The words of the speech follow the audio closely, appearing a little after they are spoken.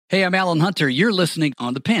Hey, I'm Alan Hunter. You're listening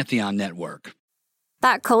on the Pantheon Network.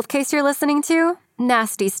 That cold case you're listening to?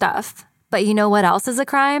 Nasty stuff. But you know what else is a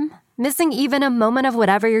crime? Missing even a moment of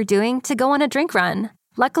whatever you're doing to go on a drink run.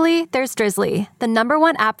 Luckily, there's Drizzly, the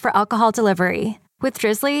 #1 app for alcohol delivery. With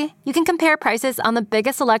Drizzly, you can compare prices on the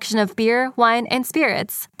biggest selection of beer, wine, and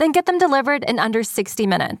spirits, then get them delivered in under 60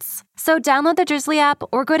 minutes. So download the Drizzly app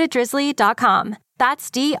or go to drizzly.com.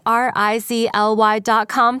 That's DRIZLY.com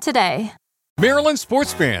today. Maryland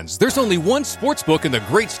sports fans, there's only one sports book in the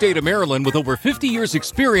great state of Maryland with over 50 years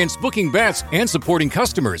experience booking bets and supporting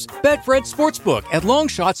customers. Betfred Sportsbook at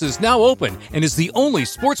Longshots is now open and is the only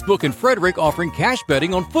sportsbook in Frederick offering cash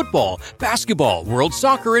betting on football, basketball, world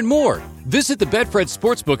soccer, and more. Visit the Betfred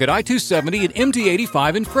Sportsbook at I-270 and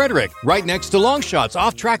MD-85 in Frederick, right next to Longshots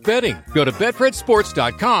off-track betting. Go to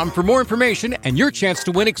betfredsports.com for more information and your chance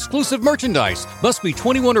to win exclusive merchandise. Must be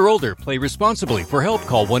 21 or older. Play responsibly. For help,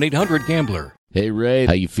 call 1-800-GAMBLER. Hey, Ray,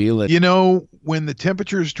 how you feeling? You know, when the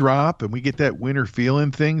temperatures drop and we get that winter feeling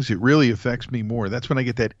things, it really affects me more. That's when I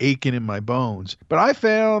get that aching in my bones. But I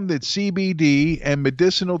found that CBD and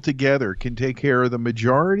medicinal together can take care of the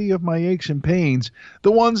majority of my aches and pains,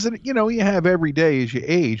 the ones that, you have every day as you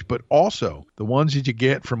age, but also the ones that you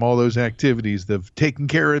get from all those activities of taking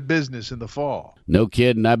care of business in the fall. No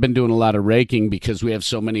kidding. I've been doing a lot of raking because we have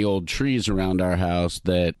so many old trees around our house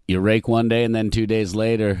that you rake one day and then 2 days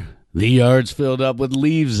later, the yard's filled up with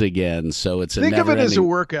leaves again, so it's a Think of it as a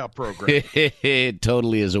workout program. It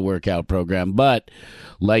totally is a workout program. But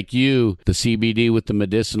like you, the CBD with the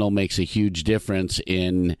medicinal makes a huge difference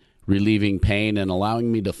in relieving pain and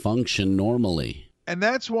allowing me to function normally. And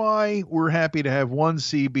that's why we're happy to have One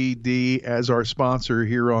CBD as our sponsor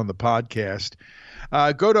here on the podcast.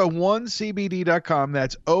 Go to onecbd.com.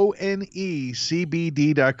 That's ONECBD.com,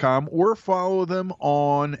 or follow them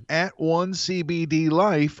on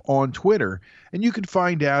 @OneCBDLife on Twitter. And you can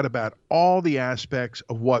find out about all the aspects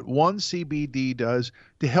of what One CBD does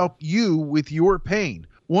to help you with your pain.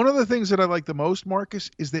 One of the things that I like the most, Marcus,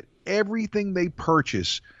 is that everything they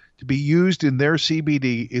purchase to be used in their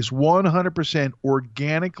CBD is 100%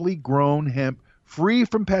 organically grown hemp, free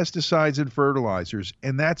from pesticides and fertilizers.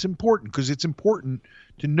 And that's important because it's important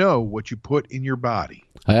to know what you put in your body.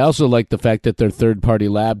 I also like the fact that they're third-party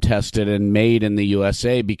lab tested and made in the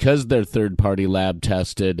USA. Because they're third-party lab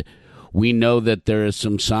tested, we know that there is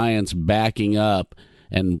some science backing up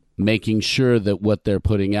and making sure that what they're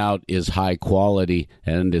putting out is high quality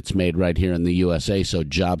and it's made right here in the USA, so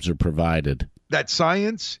jobs are provided. That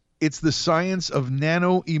science, it's the science of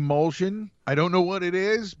nano-emulsion. I don't know what it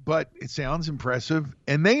is, but it sounds impressive.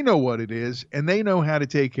 And they know what it is, and they know how to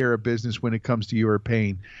take care of business when it comes to your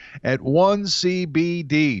pain. At One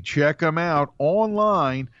CBD, check them out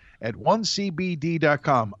online at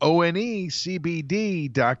onecbd.com, ONECBD.com.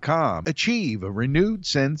 Achieve a renewed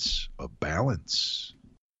sense of balance.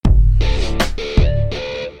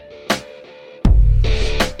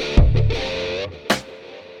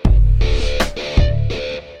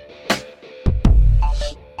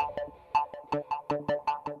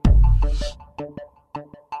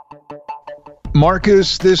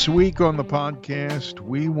 Marcus, this week on the podcast,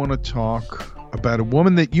 we want to talk about a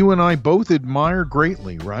woman that you and I both admire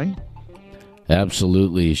greatly, right?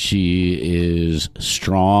 Absolutely. She is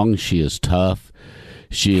strong. She is tough.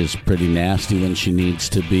 She is pretty nasty when she needs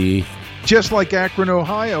to be. Just like Akron,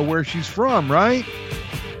 Ohio, where she's from, right?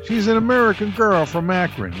 She's an American girl from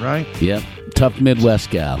Akron, right? Yep. Tough Midwest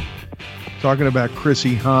gal. Talking about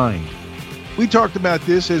Chrissie Hynde. We talked about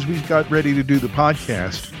this as we got ready to do the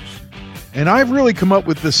podcast. And I've really come up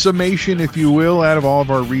with the summation, if you will, out of all of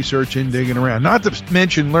our research and digging around. Not to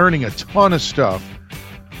mention learning a ton of stuff.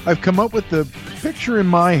 I've come up with the picture in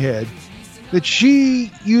my head that she,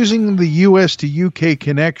 using the U.S. to U.K.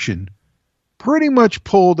 connection, pretty much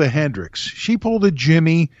pulled a Hendrix. She pulled a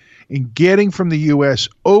Jimmy in getting from the U.S.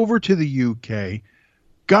 over to the U.K.,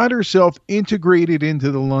 got herself integrated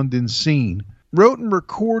into the London scene, wrote and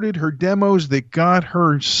recorded her demos that got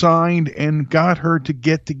her signed and got her to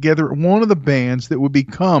get together one of the bands that would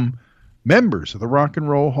become members of the Rock and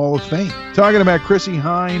Roll Hall of Fame. Talking about Chrissie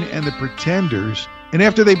Hynde and the Pretenders. And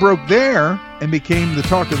after they broke there and became the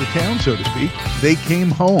talk of the town, so to speak, they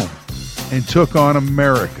came home and took on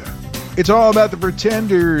America. It's all about the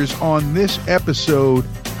Pretenders on this episode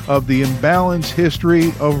of the Imbalanced History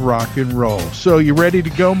of Rock and Roll. So you ready to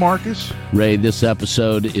go, Marcus? Ray, this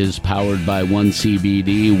episode is powered by One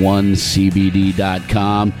CBD,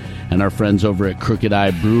 onecbd.com, and our friends over at Crooked Eye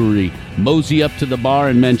Brewery. Mosey up to the bar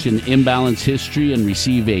and mention Imbalanced History and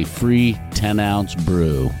receive a free 10-ounce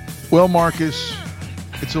brew. Well, Marcus,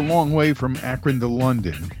 it's a long way from Akron to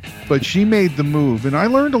London. but she made the move. And I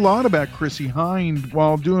learned a lot about Chrissie Hynde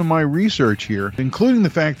while doing my research here, including the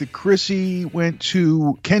fact that Chrissie went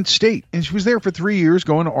to Kent State, and she was there for 3 years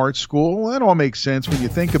going to art school. That all makes sense when you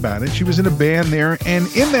think about it. She was in a band there, and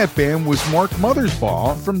in that band was Mark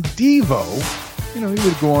Mothersbaugh from Devo. You know, he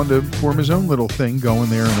would go on to form his own little thing going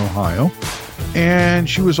there in Ohio. And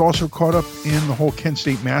she was also caught up in the whole Kent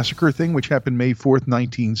State massacre thing, which happened May 4th,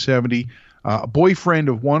 1970. A boyfriend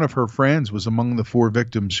of one of her friends was among the 4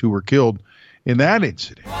 victims who were killed in that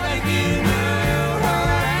incident.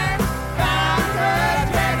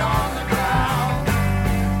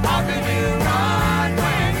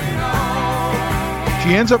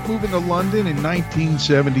 She ends up moving to London in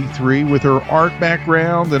 1973 with her art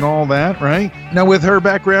background and all that, right? Now, with her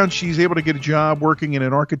background, she's able to get a job working in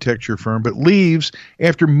an architecture firm, but leaves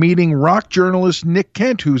after meeting rock journalist Nick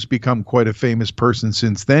Kent, who's become quite a famous person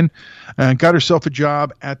since then, and got herself a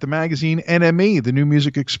job at the magazine NME, the New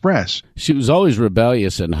Music Express. She was always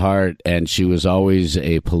rebellious in heart, and she was always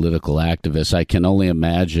a political activist. I can only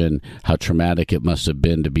imagine how traumatic it must have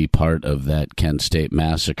been to be part of that Kent State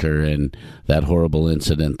massacre and that horrible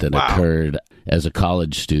incident that occurred. As a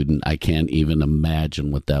college student, I can't even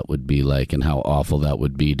imagine what that would be like and how awful that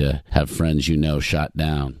would be to have friends you know shot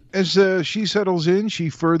down. As she settles in, she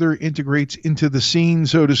further integrates into the scene,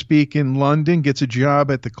 so to speak, in London, gets a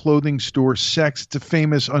job at the clothing store Sex. It's a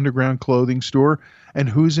famous underground clothing store. And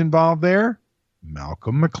who's involved there?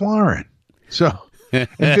 Malcolm McLaren. So, and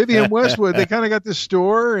Vivienne Westwood, they kind of got this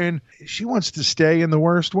store, and she wants to stay in the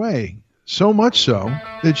worst way. So much so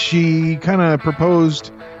that she kind of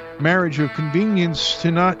proposed marriage of convenience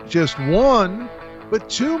to not just one, but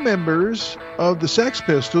 2 members of the Sex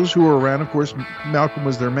Pistols who were around. Of course, Malcolm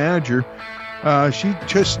was their manager. She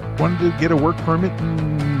just wanted to get a work permit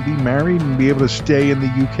and be married and be able to stay in the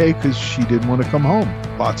UK because she didn't want to come home.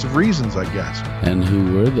 Lots of reasons, I guess. And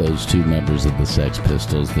who were those 2 members of the Sex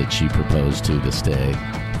Pistols that she proposed to stay?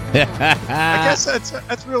 I guess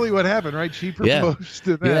that's really what happened, right? She proposed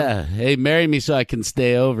to them. Yeah. Hey, marry me so I can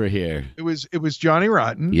stay over here. It was Johnny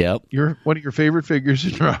Rotten. Yep. One of your favorite figures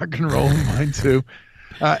in rock and roll, mine too.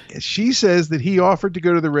 She says that he offered to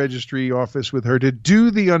go to the registry office with her to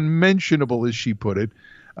do the unmentionable, as she put it,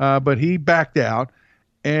 but he backed out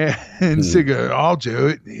and said, "I'll do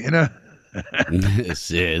it," you know.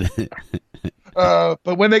 Sid.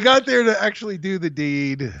 But when they got there to actually do the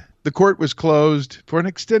deed, the court was closed for an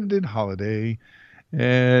extended holiday,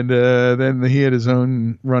 and then he had his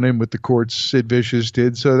own run-in with the courts, Sid Vicious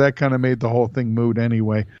did, so that kind of made the whole thing moot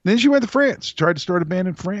anyway. Then she went to France, tried to start a band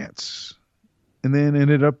in France, and then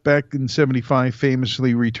ended up back in 75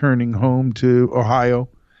 famously returning home to Ohio,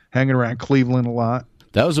 hanging around Cleveland a lot.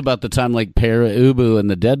 That was about the time like Pere Ubu and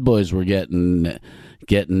the Dead Boys were getting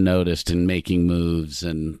noticed and making moves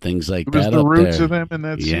and things like that. It was the roots of them in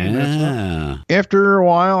that scene. Yeah. After a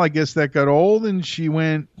while, I guess that got old, and she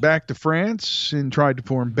went back to France and tried to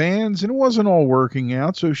form bands, and it wasn't all working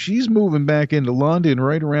out. So she's moving back into London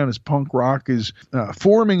right around as punk rock is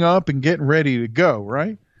forming up and getting ready to go,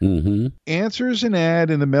 right? Mm-hmm. Answers an ad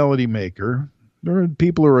in the Melody Maker. There are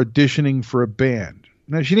people who are auditioning for a band.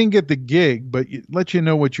 Now, she didn't get the gig, but it lets you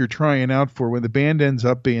know what you're trying out for when the band ends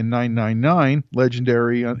up being 999,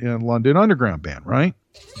 legendary London underground band, right?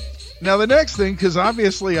 Now, the next thing, because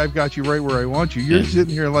obviously I've got you right where I want you. You're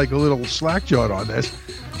sitting here like a little slack-jawed on this.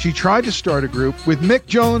 She tried to start a group with Mick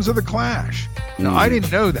Jones of The Clash. Now, I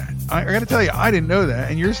didn't know that. I got to tell you, I didn't know that.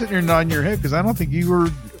 And you're sitting here nodding your head because I don't think you were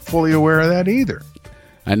fully aware of that either.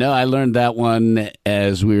 I know. I learned that one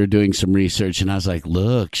as we were doing some research, and I was like,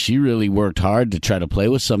 look, she really worked hard to try to play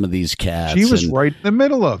with some of these cats. She was right in the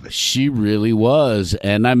middle of it. She really was.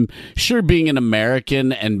 And I'm sure being an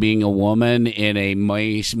American and being a woman in a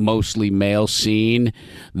mostly male scene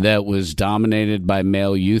that was dominated by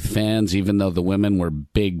male youth fans, even though the women were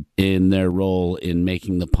big in their role in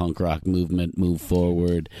making the punk rock movement move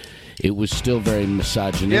forward, it was still very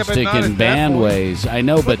misogynistic in band ways. I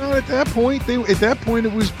know, but not at that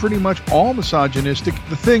point. It was pretty much all misogynistic.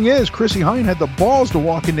 The thing is, Chrissie Hynde had the balls to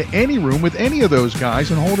walk into any room with any of those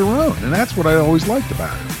guys and hold her own, and that's what I always liked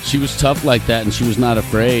about her. She was tough like that, and she was not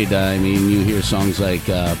afraid. I mean, you hear songs like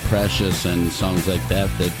Precious and songs like that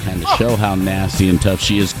kind of show how nasty and tough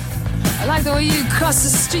she is. I like the way you cross the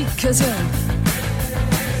street, 'cause you're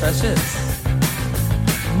precious.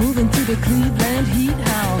 Moving through the Cleveland heat,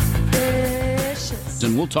 how precious.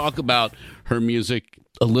 And we'll talk about her music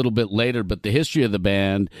a little bit later, but the history of the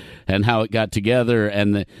band and how it got together,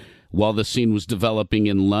 and while the scene was developing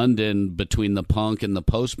in London between the punk and the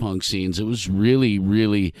post-punk scenes, it was really,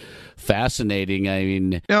 really fascinating. I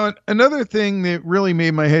mean, now another thing that really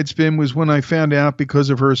made my head spin was when I found out,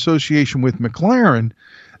 because of her association with McLaren,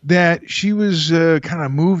 that she was kind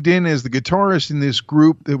of moved in as the guitarist in this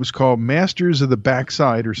group that was called Masters of the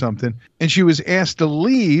Backside or something. And she was asked to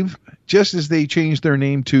leave just as they changed their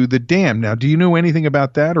name to The Damned. Now, do you know anything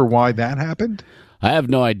about that or why that happened? I have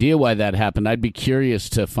no idea why that happened. I'd be curious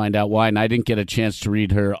to find out why, and I didn't get a chance to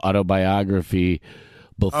read her autobiography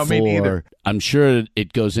before. Me neither. I'm sure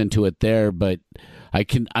it goes into it there, but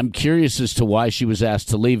I'm curious as to why she was asked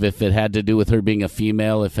to leave, if it had to do with her being a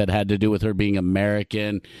female, if it had to do with her being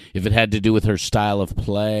American, if it had to do with her style of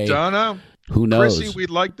play. Don't know. Who knows? Chrissy,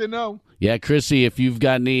 we'd like to know. Yeah, Chrissy, if you've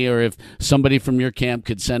got any, or if somebody from your camp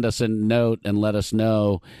could send us a note and let us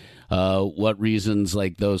know what reasons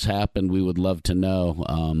like those happened, we would love to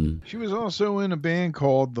know. She was also in a band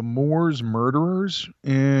called the Moors Murderers,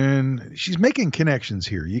 and she's making connections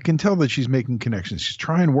here. You can tell that she's making connections. She's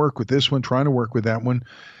trying to work with this one, trying to work with that one,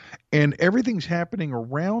 and everything's happening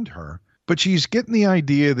around her. But she's getting the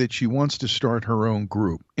idea that she wants to start her own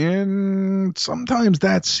group. And sometimes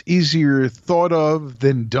that's easier thought of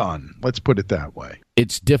than done. Let's put it that way.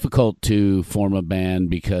 It's difficult to form a band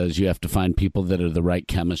because you have to find people that are the right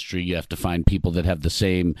chemistry. You have to find people that have the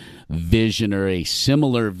same vision or a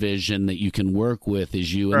similar vision that you can work with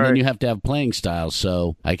as you. And then you have to have playing styles.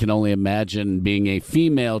 So I can only imagine being a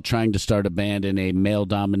female trying to start a band in a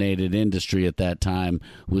male-dominated industry at that time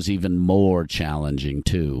was even more challenging,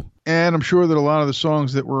 too. And I'm sure that a lot of the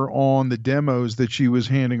songs that were on the demos that she was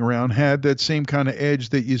handing around had that same kind of edge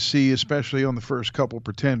that you see, especially on the first couple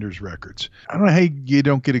Pretenders records. I don't know how you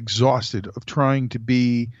don't get exhausted of trying to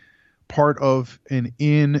be part of and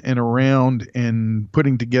in and around and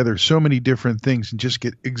putting together so many different things and just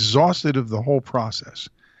get exhausted of the whole process.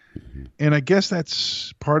 Mm-hmm. And I guess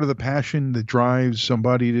that's part of the passion that drives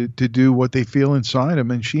somebody to do what they feel inside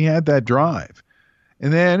them. And she had that drive.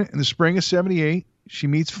 And then in the spring of 78, she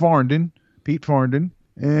meets Pete Farndon,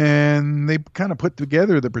 and they kind of put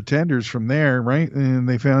together the Pretenders from there, right? And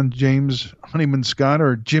they found James Honeyman Scott,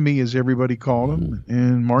 or Jimmy as everybody called him,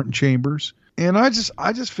 and Martin Chambers. And I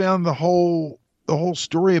just found the whole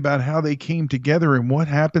story about how they came together and what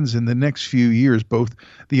happens in the next few years, both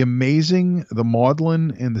the amazing, the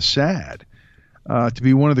maudlin, and the sad, to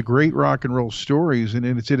be one of the great rock and roll stories. And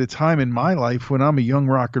it's at a time in my life when I'm a young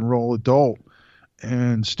rock and roll adult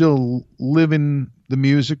and still living the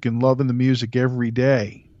music and loving the music every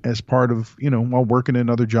day as part of, while working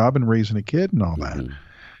another job and raising a kid and all that. Mm-hmm.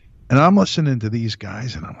 And I'm listening to these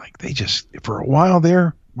guys and I'm like, they just, for a while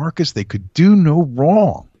there, Marcus, they could do no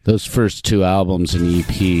wrong. Those first two albums and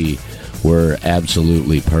EP were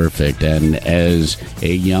absolutely perfect. And as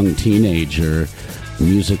a young teenager,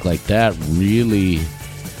 music like that really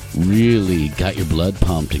got your blood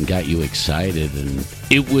pumped and got you excited. And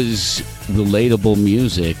it was relatable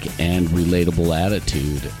music and relatable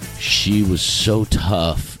attitude. She was so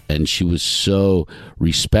tough and she was so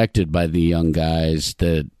respected by the young guys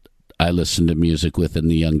that I listened to music with and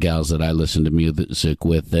the young gals that I listened to music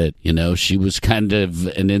with, that, she was kind of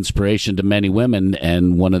an inspiration to many women,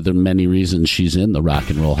 and one of the many reasons she's in the Rock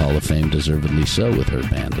and Roll Hall of Fame, deservedly so, with her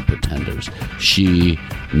band, The Pretenders. She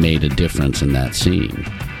made a difference in that scene.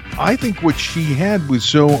 I think what she had was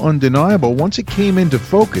so undeniable. Once it came into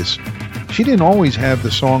focus, she didn't always have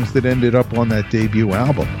the songs that ended up on that debut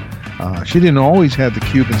album. She didn't always have the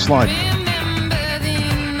Cuban Slide.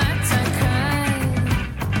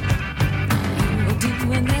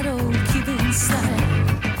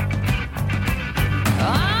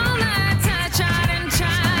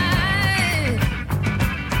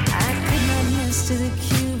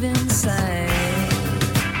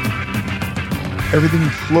 Everything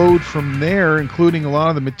flowed from there, including a lot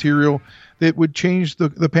of the material that would change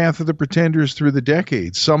the path of the Pretenders through the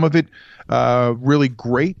decades. Some of it really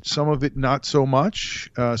great, some of it not so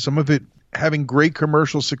much, some of it having great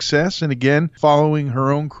commercial success, and again, following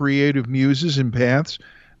her own creative muses and paths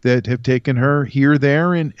that have taken her here,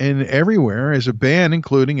 there, and everywhere as a band,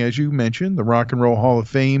 including, as you mentioned, the Rock and Roll Hall of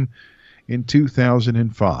Fame in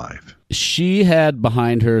 2005. She had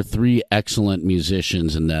behind her three excellent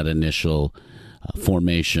musicians in that initial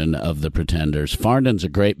formation of the Pretenders. Farndon's a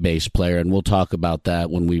great bass player, and we'll talk about that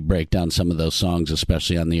when we break down some of those songs,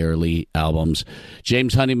 especially on the early albums.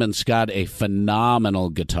 James Honeyman Scott, a phenomenal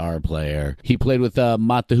guitar player. He played with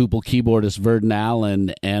Mott the Hoople keyboardist Verdon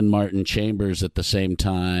Allen and Martin Chambers at the same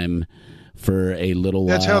time for a little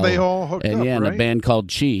while. That's how they all hooked up, right? And a band called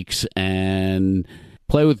Cheeks, and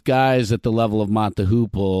play with guys at the level of Mott the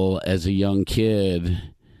Hoople as a young kid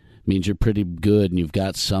means you're pretty good and you've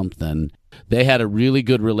got something. They had a really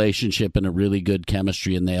good relationship and a really good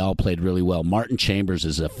chemistry, and they all played really well. Martin Chambers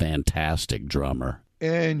is a fantastic drummer.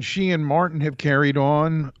 And she and Martin have carried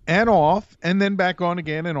on and off, and then back on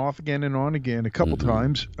again and off again and on again a couple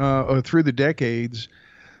times through the decades.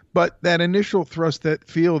 But that initial thrust, that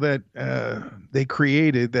feel that they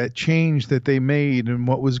created, that change that they made and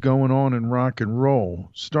what was going on in rock and roll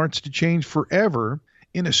starts to change forever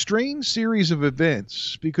in a strange series of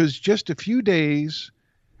events, because just a few days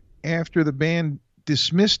after the band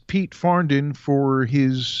dismissed Pete Farndon for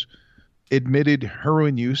his admitted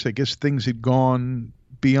heroin use, I guess things had gone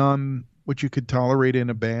beyond what you could tolerate in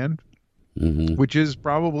a band, which is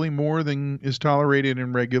probably more than is tolerated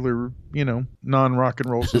in regular, non-rock and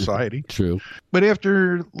roll society. True. But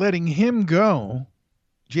after letting him go,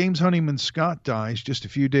 James Honeyman Scott dies just a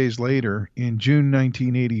few days later in June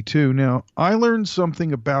 1982. Now, I learned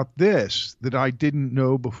something about this that I didn't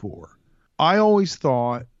know before. I always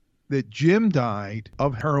thought that Jim died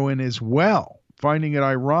of heroin as well, finding it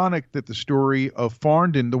ironic that the story of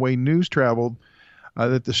Farndon, the way news traveled,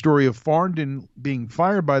 that the story of Farndon being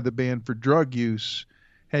fired by the band for drug use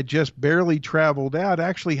had just barely traveled out,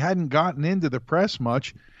 actually hadn't gotten into the press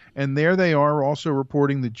much. And there they are also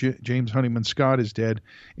reporting that James Honeyman Scott is dead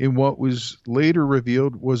in what was later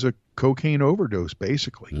revealed was a cocaine overdose,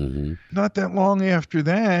 basically. Not that long after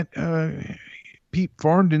that, Pete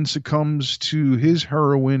Farndon succumbs to his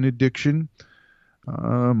heroin addiction.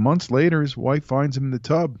 Months later, his wife finds him in the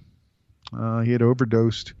tub. He had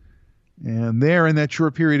overdosed. And there, in that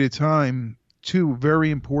short period of time, two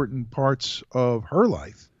very important parts of her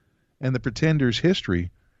life and the Pretenders'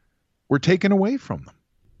 history were taken away from them.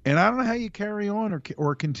 And I don't know how you carry on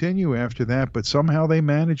or continue after that, but somehow they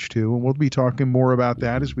managed to. And we'll be talking more about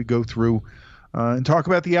that as we go through and talk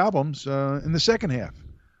about the albums in the second half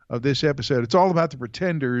of this episode. It's all about the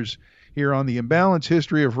Pretenders here on the Imbalanced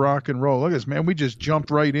History of Rock and Roll. Look at this, man. We just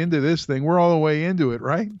jumped right into this thing. We're all the way into it,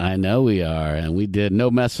 right? I know we are, and we did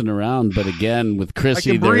no messing around. But again, with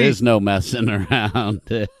Chrissy, there is no messing around.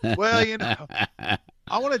 Well, I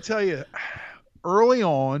want to tell you, early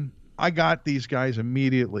on, I got these guys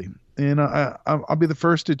immediately. And I'll be the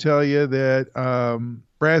first to tell you that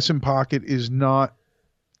Brass in Pocket is not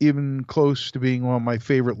even close to being on my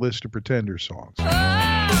favorite list of Pretender songs.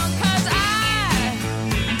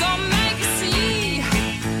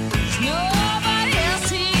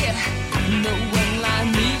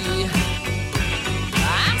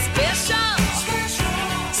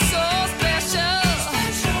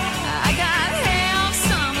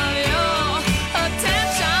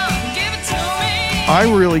 I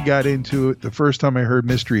really got into it the first time I heard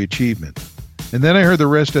Mystery Achievement. And then I heard the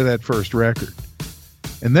rest of that first record.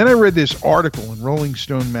 And then I read this article in Rolling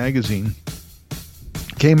Stone magazine.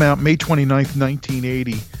 Came out May 29th,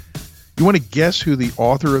 1980. You want to guess who the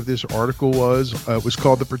author of this article was? It was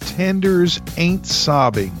called The Pretenders Ain't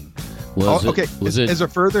Sobbing. Was it as a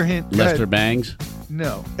further hint. Lester Bangs?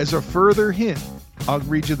 No. As a further hint, I'll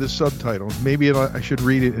read you the subtitle. Maybe I should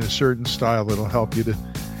read it in a certain style that'll help you to...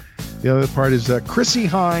 The other part is Chrissie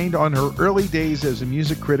Hynde on her early days as a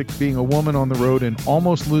music critic, being a woman on the road and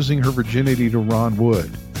almost losing her virginity to Ron Wood,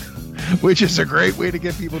 which is a great way to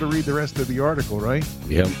get people to read the rest of the article, right?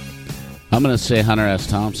 Yep. I'm going to say Hunter S.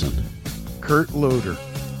 Thompson. Kurt Loder.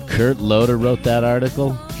 Kurt Loder wrote that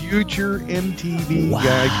article? Future MTV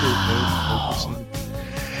guy Kurt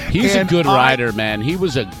Loder. He's a good writer, man. He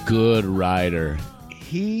was a good writer.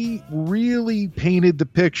 He really painted the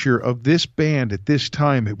picture of this band at this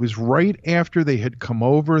time. It was right after they had come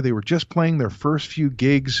over. They were just playing their first few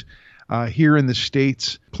gigs here in the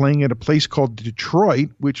States, playing at a place called Detroit,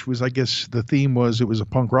 which was, I guess the theme was it was a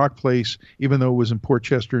punk rock place, even though it was in Port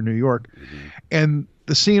Chester, New York. And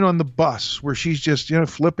the scene on the bus where she's just,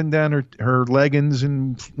 flipping down her leggings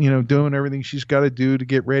and, doing everything she's got to do to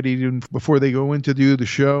get ready before they go in to do the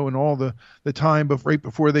show, and all the time right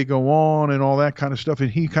before they go on and all that kind of stuff.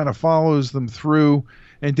 And he kind of follows them through.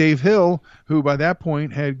 And Dave Hill, who by that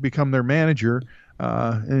point had become their manager,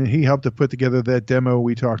 and he helped to put together that demo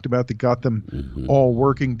we talked about that got them all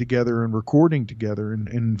working together and recording together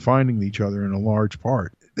and finding each other in a large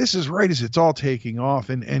part. This is right as it's all taking off.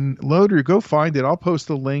 And Loder, go find it. I'll post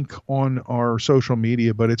the link on our social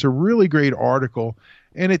media, but it's a really great article.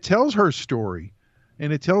 And it tells her story.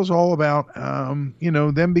 And it tells all about,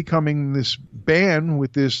 them becoming this band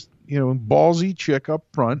with this, ballsy chick up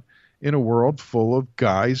front in a world full of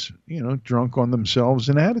guys, drunk on themselves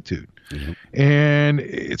and attitude. Mm-hmm. And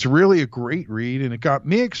it's really a great read. And it got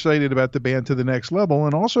me excited about the band to the next level.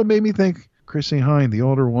 And also made me think, Chrissie Hynde, the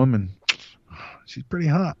older woman, she's pretty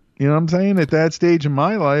hot. You know what I'm saying? At that stage in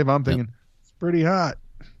my life, I'm thinking, it's pretty hot.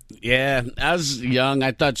 Yeah, I was young.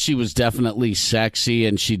 I thought she was definitely sexy,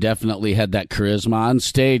 and she definitely had that charisma. On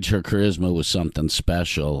stage, her charisma was something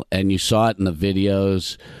special, and you saw it in the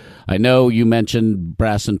videos. I know you mentioned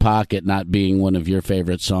Brass and Pocket not being one of your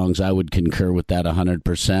favorite songs. I would concur with that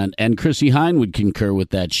 100%. And Chrissie Hynde would concur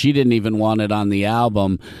with that. She didn't even want it on the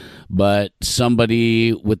album, but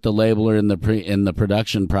somebody with the labeler in the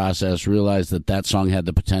production process realized that song had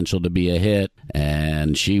the potential to be a hit,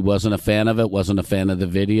 and she wasn't a fan of it, wasn't a fan of the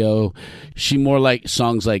video. She more like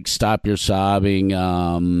songs like Stop Your Sobbing,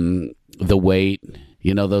 The Weight,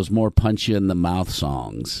 those more punch you in the mouth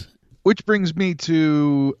songs. Which brings me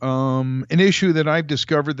to an issue that I've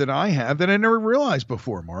discovered that I have that I never realized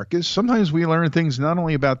before, Marcus. Sometimes we learn things not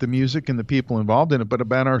only about the music and the people involved in it, but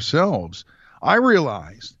about ourselves. I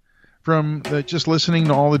realized from just listening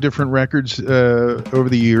to all the different records over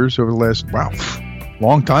the years, over the last,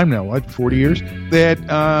 long time now, 40 years, that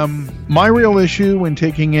my real issue when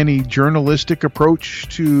taking any journalistic approach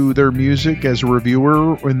to their music as a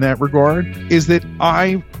reviewer in that regard is that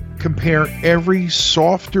I compare every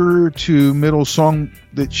softer to middle song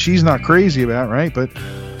that she's not crazy about, right? But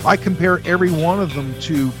I compare every one of them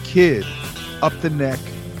to Kid, Up the Neck,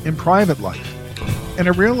 and Private Life. And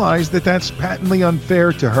I realized that that's patently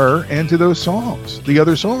unfair to her and to those songs, the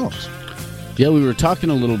other songs. Yeah, we were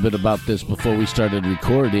talking a little bit about this before we started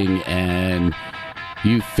recording, and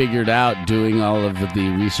you figured out doing all of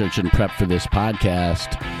the research and prep for this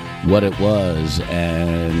podcast what it was,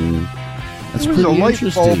 and that's pretty interesting. It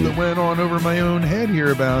was a light bulb that went on over my own head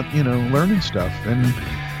here about, learning stuff. And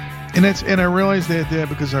I realized that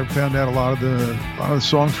because I found out a lot of the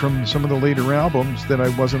songs from some of the later albums that I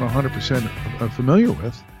wasn't 100% familiar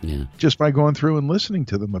with, just by going through and listening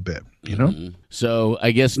to them a bit, Mm-hmm. So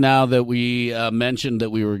I guess now that we mentioned that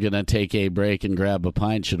we were going to take a break and grab a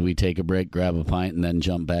pint, should we take a break, grab a pint, and then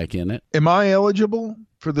jump back in it? Am I eligible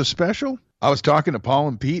for the special? I was talking to Paul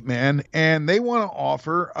and Pete, man, and they want to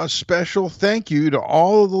offer a special thank you to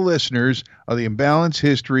all of the listeners of the Imbalanced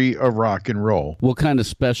History of Rock and Roll. What kind of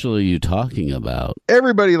special are you talking about?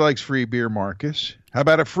 Everybody likes free beer, Marcus. How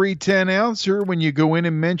about a free 10-ouncer when you go in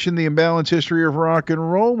and mention the Imbalanced History of Rock and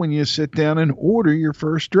Roll when you sit down and order your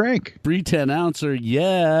first drink? Free 10-ouncer,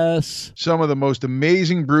 yes. Some of the most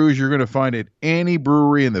amazing brews you're going to find at any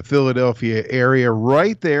brewery in the Philadelphia area,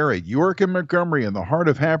 right there at York and Montgomery in the heart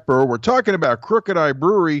of Hatboro. We're talking about Crooked Eye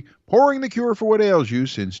Brewery, pouring the cure for what ails you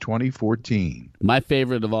since 2014. My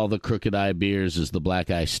favorite of all the Crooked Eye beers is the Black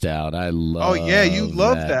Eye Stout. I love Oh, yeah, you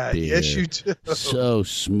love that. Beer. Yes, you do. So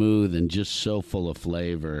smooth and just so full of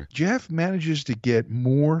flavor. Jeff manages to get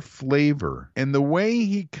more flavor, and the way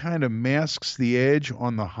he kind of masks the edge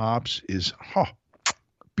on the hops is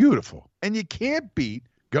beautiful. And you can't beat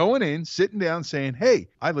going in, sitting down, saying, hey,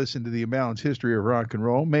 I listened to the Imbalanced History of Rock and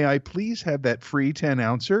Roll. May I please have that free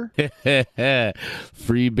 10-ouncer?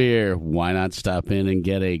 Free beer. Why not stop in and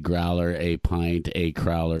get a growler, a pint, a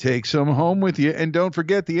crowler? Take some home with you. And don't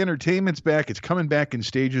forget, the entertainment's back. It's coming back in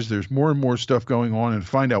stages. There's more and more stuff going on. And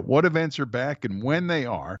find out what events are back and when they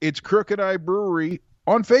are. It's Crooked Eye Brewery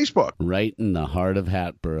on Facebook. Right in the heart of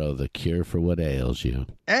Hatboro, the cure for what ails you.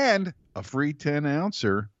 And a free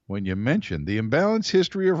 10-ouncer when you mention the Imbalanced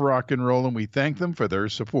History of Rock and Roll, and we thank them for their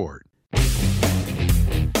support.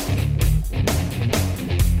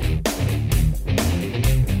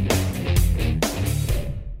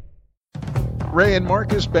 Ray and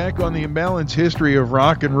Marcus back on the Imbalanced History of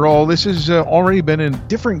Rock and Roll. This has already been a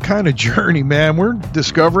different kind of journey, man. We're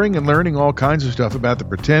discovering and learning all kinds of stuff about the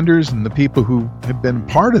Pretenders and the people who have been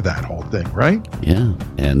part of that whole thing, right? Yeah,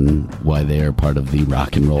 and why they are part of the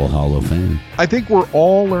Rock and Roll Hall of Fame. I think we're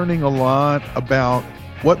all learning a lot about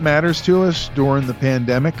what matters to us during the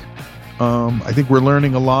pandemic. I think we're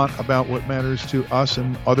learning a lot about what matters to us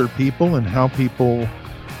and other people and how people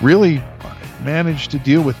really manage to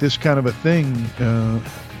deal with this kind of a thing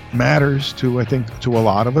matters to, I think, to a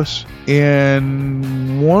lot of us.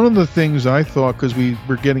 And one of the things I thought, because we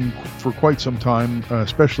were getting for quite some time,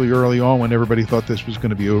 especially early on when everybody thought this was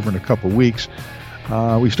going to be over in a couple weeks,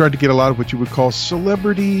 we started to get a lot of what you would call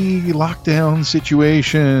celebrity lockdown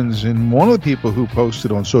situations. And one of the people who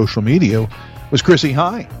posted on social media was Chrissie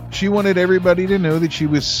Hynde. She wanted everybody to know that she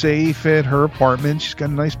was safe at her apartment. She's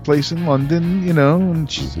got a nice place in London,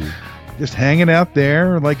 and she's just hanging out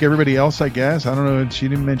there like everybody else, I guess. I don't know. She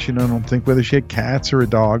didn't mention, I don't think, whether she had cats or a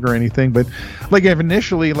dog or anything. But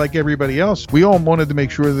initially, like everybody else, we all wanted to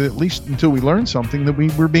make sure that at least until we learned something that we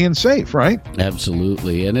were being safe, right?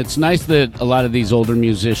 Absolutely. And it's nice that a lot of these older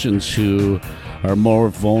musicians who are more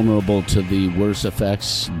vulnerable to the worst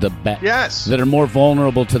effects, that are more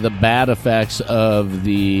vulnerable to the bad effects of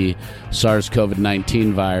the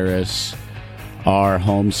SARS-CoV-19 virus, are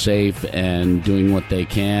home safe and doing what they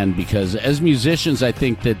can, because as musicians, I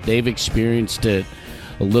think that they've experienced it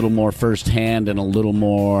a little more firsthand and a little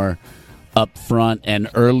more up front and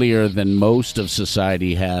earlier than most of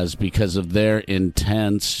society has, because of their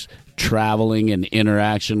intense traveling and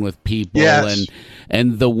interaction with people. Yes.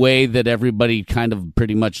 And the way that everybody kind of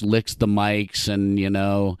pretty much licks the mics and,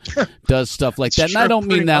 does stuff like that. And I don't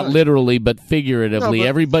mean that literally, but figuratively. No, but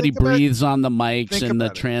everybody breathes on the mics and the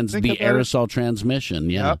aerosol transmission.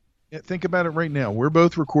 Yeah. Yep. Yeah, think about it right now. We're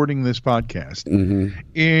both recording this podcast Mm-hmm.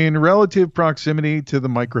 in relative proximity to the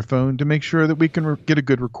microphone to make sure that we can get a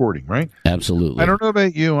good recording, right? Absolutely. I don't know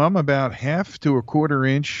about you. I'm about 1/2 to 1/4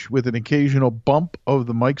 inch with an occasional bump of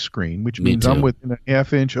the mic screen, which means I'm within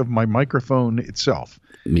 1/2 inch of my microphone itself.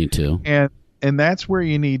 Me too. And that's where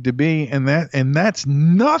you need to be. And that's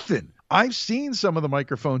nothing. I've seen some of the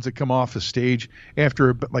microphones that come off a stage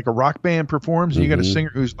after like a rock band performs, and you got a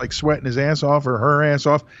singer who's like sweating his ass off or her ass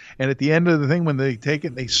off, and at the end of the thing, when they take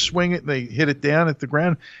it, they swing it, they hit it down at the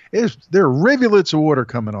ground. There are rivulets of water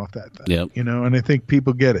coming off that thing. Yep. And I think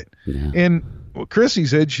people get it. Yeah. And what Chrissy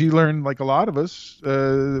said, she learned, like a lot of us,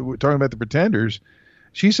 we're talking about the Pretenders.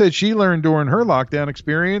 She said she learned during her lockdown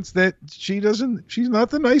experience that she's not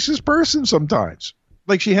the nicest person sometimes.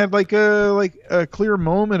 Like she had like a clear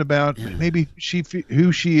moment about maybe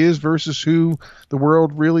who she is versus who the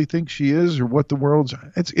world really thinks she is, or what the world's.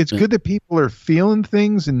 It's good that people are feeling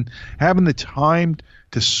things and having the time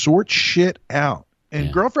to sort shit out.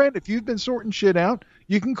 And girlfriend, if you've been sorting shit out,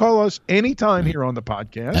 you can call us anytime here on the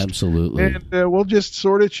podcast. Absolutely. And we'll just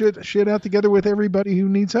sort it shit out together with everybody who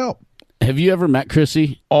needs help. Have you ever met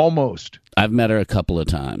Chrissy? Almost. I've met her a couple of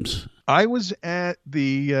times. I was at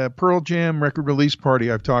the Pearl Jam record release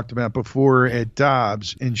party I've talked about before at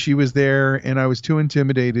Dobbs, and she was there, and I was too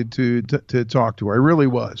intimidated to talk to her. I really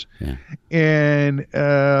was. Yeah. And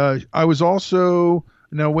I was also,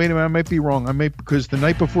 no, wait a minute, I might be wrong. Because the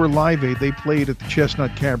night before Live Aid, they played at the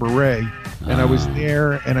Chestnut Cabaret, and I was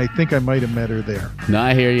there, and I think I might have met her there. No,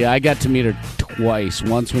 I hear you. I got to meet her twice.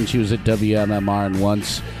 Once when she was at WMMR, and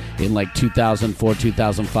once in like 2004,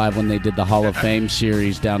 2005 when they did the Hall of Fame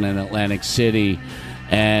series down in Atlantic City.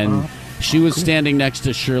 And she was standing next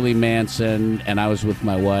to Shirley Manson, and I was with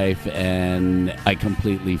my wife, and I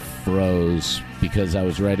completely froze because I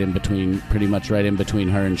was pretty much right in between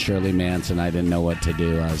her and Shirley Manson. I didn't know what to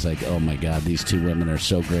do. I was like, oh my God, these two women are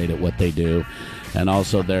so great at what they do. And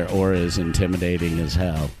also their aura is intimidating as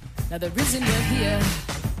hell. Now the reason you're here,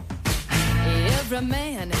 every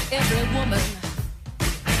man, every woman,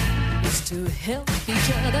 is to help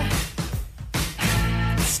each other,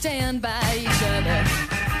 stand by each other.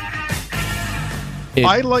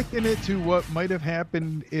 I liken it to what might have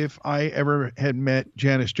happened if I ever had met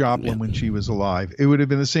Janis Joplin when she was alive. It would have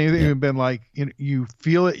been the same thing. It would have been like, you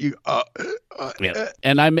feel it,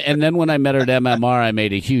 And then when I met her at MMR, I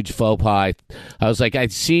made a huge faux pas. I was like,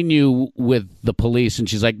 I'd seen you with the Police, and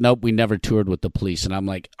she's like, nope, we never toured with the Police. And I'm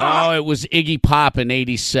like, oh, it was Iggy Pop in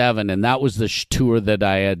 '87, and that was the tour that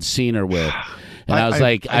I had seen her with. And I was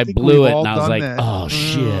like, I blew it, and I was like, oh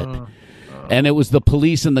shit. And it was the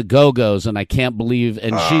Police and the Go-Go's, and I can't believe,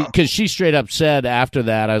 and because she straight up said after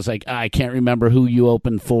that, I was like, I can't remember who you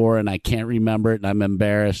opened for, and I can't remember it, and I'm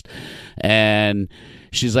embarrassed. And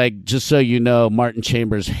she's like, just so you know, Martin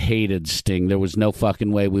Chambers hated Sting. There was no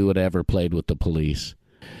fucking way we would have ever played with the Police.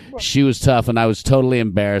 She was tough, and I was totally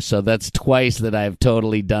embarrassed. So that's twice that I've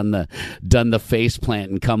totally done the face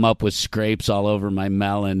plant and come up with scrapes all over my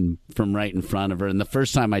melon from right in front of her. And the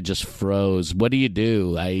first time I just froze. What do you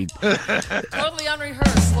do? Totally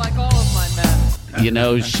unrehearsed, like all of my men. You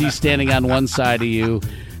know, she's standing on one side of you.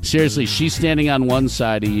 Seriously, she's standing on one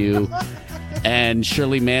side of you, and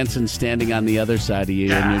Shirley Manson standing on the other side of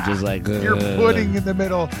you, and you're just like, you're pudding in the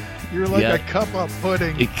middle. You're like a cup of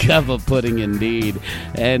pudding. A cup of pudding, indeed.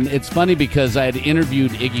 And it's funny because I had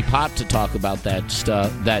interviewed Iggy Pop to talk about that stuff,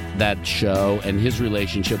 that show, and his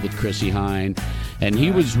relationship with Chrissy Hine. And he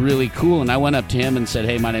was really cool. And I went up to him and said,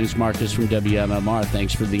 hey, my name's Marcus from WMMR.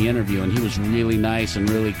 Thanks for the interview. And he was really nice and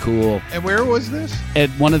really cool. And where was this? At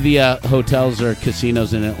one of the hotels or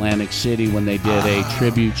casinos in Atlantic City when they did a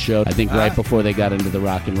tribute show, I think right before they got into the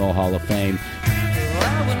Rock and Roll Hall of Fame.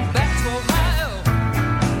 I went back to Ohio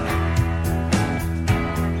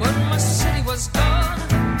when my city was gone.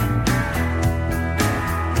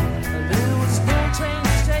 There was no train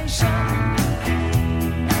station.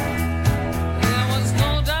 There was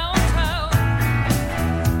no downtown.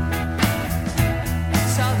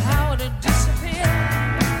 South Howard had disappeared.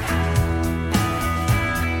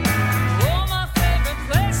 All my favorite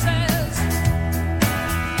places.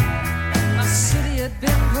 My city had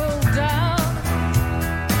been pulled down.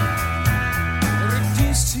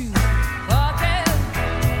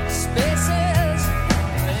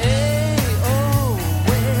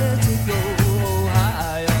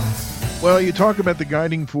 Well, you talk about the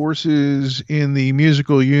guiding forces in the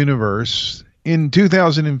musical universe. In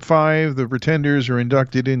 2005, the Pretenders are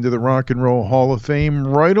inducted into the Rock and Roll Hall of Fame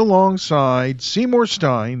right alongside Seymour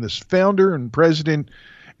Stein, the founder and president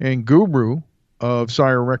and guru of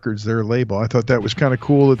Sire Records, their label. I thought that was kind of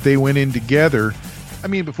cool that they went in together. I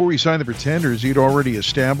mean, before he signed the Pretenders, he'd already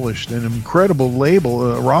established an incredible label,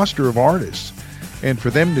 a roster of artists. And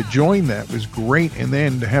for them to join that was great, and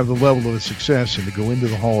then to have the level of success and to go into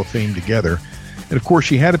the Hall of Fame together. And of course,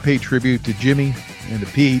 she had to pay tribute to Jimmy and to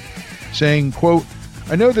Pete, saying, quote,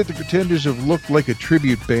 "I know that the Pretenders have looked like a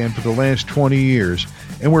tribute band for the last 20 years,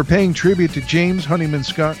 and we're paying tribute to James Honeyman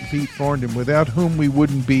Scott and Pete Farndon, without whom we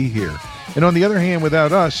wouldn't be here. And on the other hand,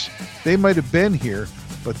 without us, they might have been here,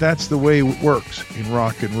 but that's the way it works in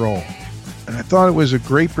rock and roll." And I thought it was a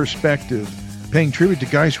great perspective, paying tribute to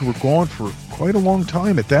guys who were gone for quite a long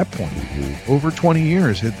time at that point, over 20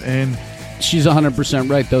 years. And she's 100%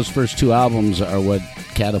 right. Those first two albums are what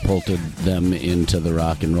catapulted them into the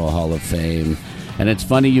Rock and Roll Hall of Fame. And it's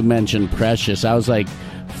funny you mentioned Precious. I was like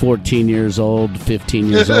 14 years old, 15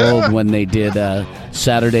 years old when they did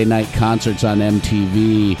Saturday night concerts on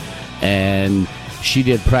MTV, and she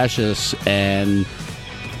did Precious, and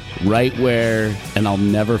right where, and I'll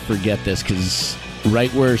never forget this, because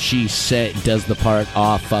right where she does the part,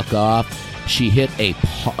 "Aw, fuck off," she hit a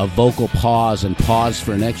vocal pause and paused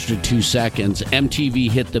for an extra 2 seconds. MTV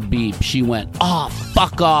hit the beep. She went, "Aw,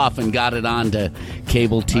 fuck off," and got it onto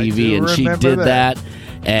cable TV, and she did that.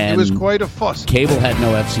 And it was quite a fuss. Cable had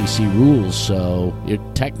no FCC rules, so it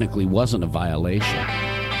technically wasn't a violation.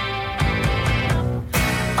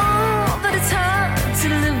 Oh, but it's hard to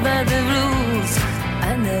live by the rules.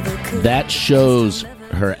 I never could. That shows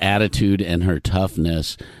her attitude and her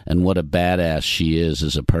toughness and what a badass she is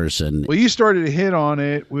as a person. Well, you started to hit on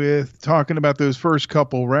it with talking about those first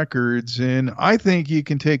couple records, and I think you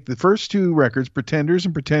can take the first two records, Pretenders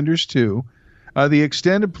and Pretenders 2, the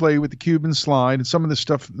extended play with the Cuban Slide, and some of the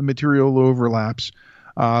stuff, the material overlaps,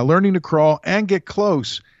 Learning to Crawl, and Get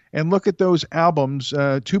Close, and look at those albums,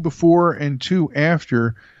 2 before and 2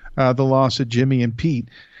 after the loss of Jimmy and Pete,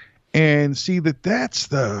 and see that that's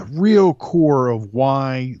the real core of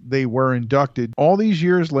why they were inducted all these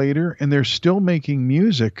years later, and they're still making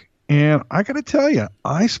music. And I got to tell you,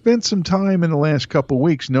 I spent some time in the last couple of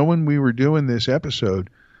weeks, knowing we were doing this episode,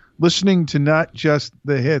 listening to not just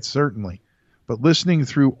the hits, certainly, but listening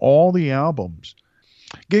through all the albums,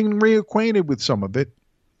 getting reacquainted with some of it.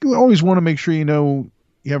 You always want to make sure you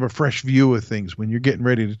have a fresh view of things when you're getting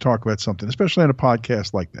ready to talk about something, especially on a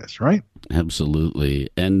podcast like this, right? Absolutely.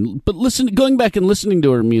 But going back and listening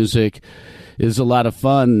to her music is a lot of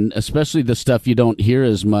fun, especially the stuff you don't hear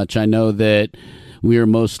as much. I know that we are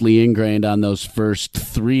mostly ingrained on those first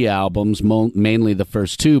 3 albums, mainly the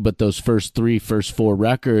first 2, but those first 4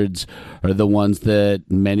 records are the ones that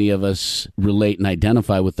many of us relate and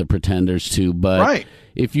identify with the Pretenders to. But right.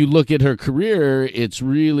 If you look at her career, it's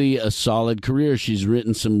really a solid career. She's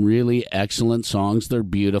written some really excellent songs. They're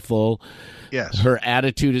beautiful. Yes. Her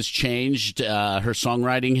attitude has changed. Her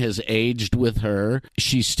songwriting has aged with her.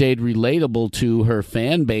 She stayed relatable to her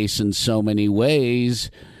fan base in so many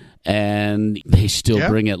ways, and they still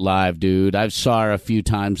bring it live, dude. I saw her a few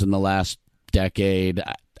times in the last decade.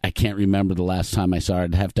 I can't remember the last time I saw her.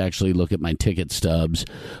 I'd have to actually look at my ticket stubs.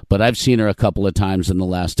 But I've seen her a couple of times in the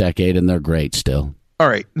last decade, and they're great still. All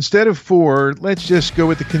right, instead of 4, let's just go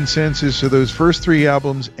with the consensus of those first 3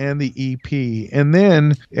 albums and the EP. And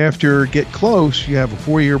then after Get Close, you have a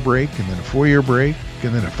 4-year break, and then a 4-year break,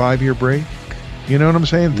 and then a 5-year break. You know what I'm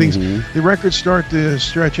saying? The records start to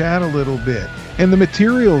stretch out a little bit. And the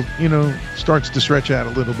material, starts to stretch out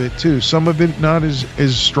a little bit too. Some of it not as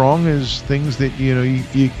strong as things that, you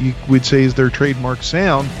would say is their trademark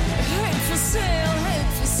sound. Hate for sale.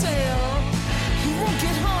 He won't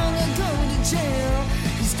get hung or go to jail.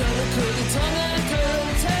 He's got a curly tongue and a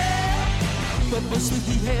curly tail. But mostly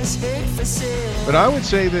he has hate for sale. But I would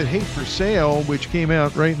say that Hate for Sale, which came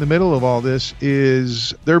out right in the middle of all this,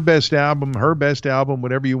 is their best album, her best album,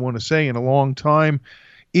 whatever you want to say, in a long time.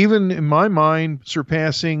 Even in my mind,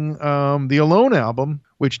 surpassing the Alone album,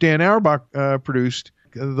 which Dan Auerbach produced.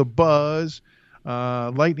 The Buzz,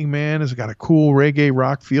 Lightning Man has got a cool reggae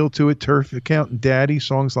rock feel to it. Turf Accountant Daddy,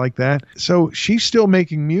 songs like that. So she's still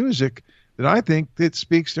making music that I think that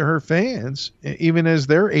speaks to her fans, even as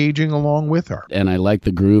they're aging along with her. And I like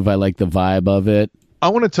the groove. I like the vibe of it. I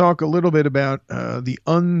want to talk a little bit about the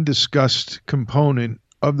undiscussed component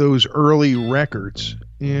of those early records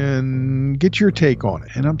and get your take on it.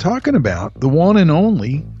 And I'm talking about the one and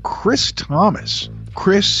only Chris Thomas.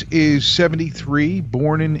 Chris is 73,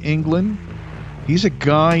 born in England, He's a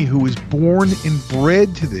guy who was born and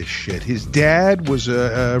bred to this shit. His dad was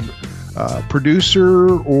a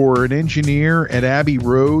producer or an engineer at Abbey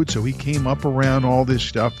Road, so he came up around all this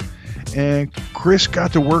stuff. And Chris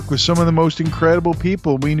got to work with some of the most incredible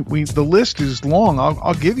people. The list is long.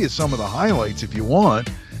 I'll give you some of the highlights if you want.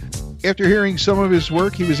 After hearing some of his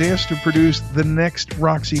work, he was asked to produce the next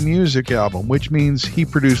Roxy Music album, which means he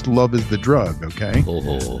produced Love Is the Drug, okay?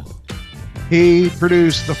 Oh. He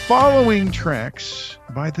produced the following tracks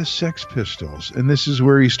by the Sex Pistols, and this is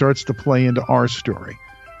where he starts to play into our story.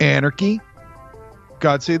 Anarchy,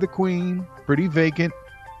 God Save the Queen, Pretty Vacant,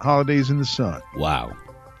 Holidays in the Sun. Wow.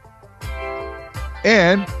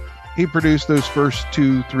 And he produced those first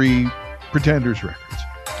 2-3 Pretenders records.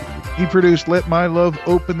 He produced Let My Love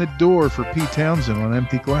Open the Door for Pete Townsend on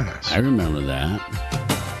Empty Glass. I remember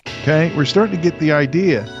that. Okay, we're starting to get the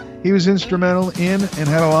idea. He was instrumental in and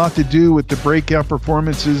had a lot to do with the breakout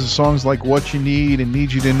performances of songs like What You Need and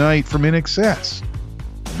Need You Tonight from INXS.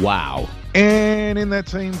 Wow. And in that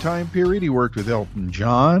same time period, he worked with Elton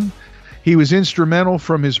John. He was instrumental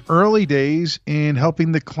from his early days in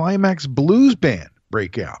helping the Climax Blues Band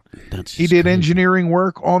break out. He did engineering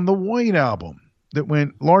work on the White Album that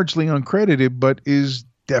went largely uncredited, but is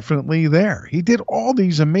definitely there. He did all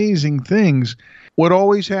these amazing things. What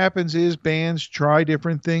always happens is bands try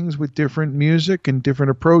different things with different music and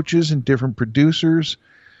different approaches and different producers.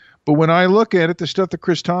 But when I look at it, the stuff that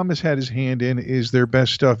Chris Thomas had his hand in is their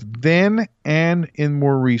best stuff then and in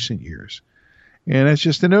more recent years. And that's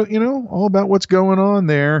just a note, all about what's going on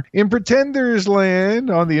there in Pretenders Land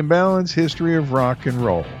on the Imbalanced History of Rock and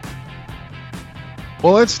Roll.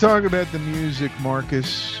 Well, let's talk about the music,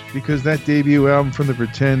 Marcus, because that debut album from the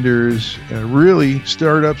Pretenders really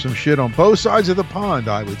stirred up some shit on both sides of the pond,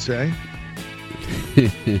 I would say.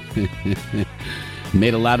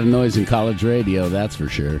 Made a lot of noise in college radio, that's for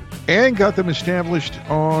sure. And got them established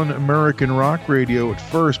on American rock radio at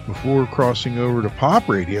first before crossing over to pop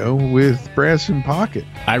radio with Brass in Pocket.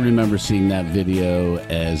 I remember seeing that video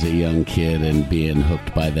as a young kid and being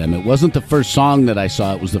hooked by them. It wasn't the first song that I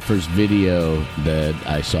saw. It was the first video that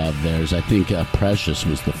I saw of theirs. I think Precious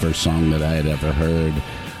was the first song that I had ever heard.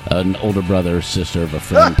 An older brother or sister of a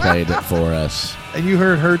friend played it for us. And you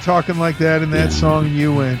heard her talking like that in that song, and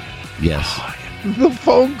you went, yes. The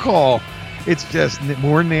phone call. It's just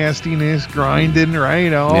more nastiness, grinding,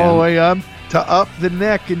 right? All the way up to Up the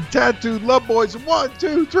Neck and Tattooed Love Boys. 1,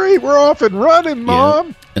 2, 3, we're off and running, Mom.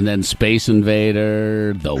 Yeah. And then Space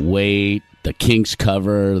Invader, The Wait, the Kinks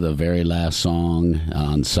cover, the very last song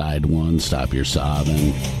on side 1, Stop Your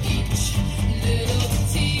Sobbing.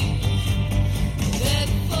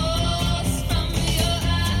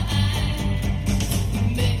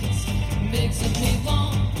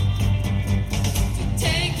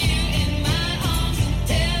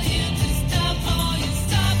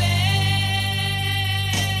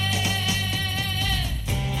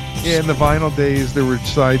 Yeah, in the vinyl days, there were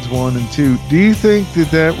sides 1 and 2. Do you think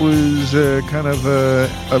that was kind of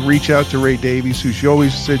a reach out to Ray Davies, who she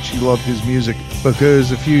always said she loved his music,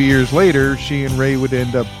 because a few years later, she and Ray would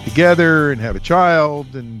end up together and have a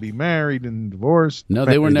child and be married and divorced? No,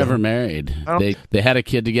 they were never married. They had a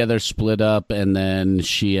kid together, split up, and then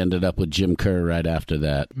she ended up with Jim Kerr right after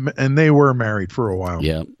that. And they were married for a while.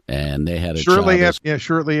 Yep. And they had a shortly child.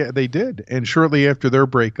 Shortly they did. And shortly after their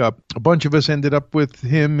breakup, a bunch of us ended up with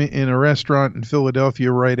him in a restaurant in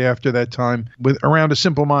Philadelphia right after that time, with around a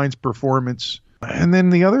Simple Minds performance. And then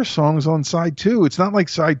the other songs on side 2, it's not like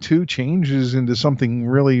side 2 changes into something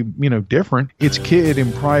really, different. It's Kid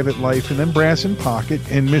and Private Life, and then Brass in Pocket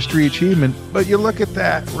and Mystery Achievement. But you look at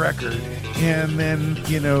that record, and then,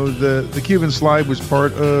 the Cuban Slide was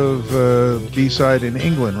part of B-side in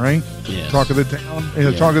England, right? Yes. Talk of the Town.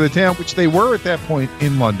 Talk of the Town, which they were at that point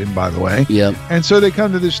in London, by the way. Yep. And so they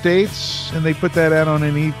come to the States, and they put that out on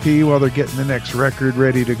an EP while they're getting the next record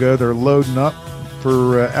ready to go. They're loading up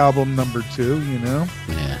for album number 2, Yeah.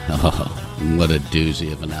 Oh, what a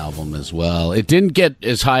doozy of an album as well. It didn't get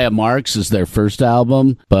as high a marks as their first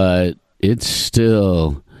album, but it's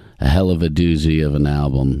still a hell of a doozy of an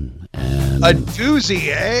album. And a doozy,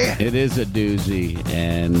 eh? It is a doozy,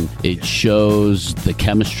 and it shows the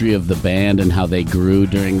chemistry of the band and how they grew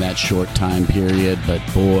during that short time period. But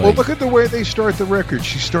boy, well, look at the way they start the record.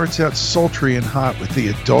 She starts out sultry and hot with The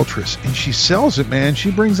Adulteress, and she sells it, man. She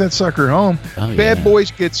brings that sucker home. Bad Boys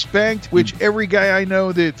Get Spanked, which every guy I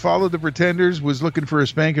know that followed the Pretenders was looking for a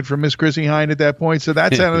spanking from Miss Chrissy Hynde at that point, so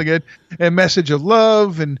that sounded good. And Message of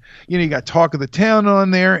Love, and you got Talk of the Town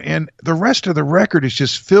on there, and the rest of the record is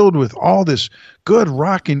just filled with all this good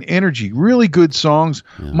rockin' energy, really good songs,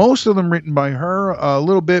 most of them written by her, a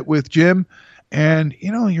little bit with Jim, And,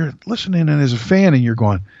 you're listening and as a fan and you're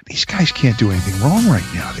going, these guys can't do anything wrong right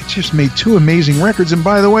now. They just made 2 amazing records. And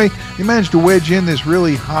by the way, they managed to wedge in this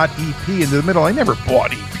really hot EP into the middle. I never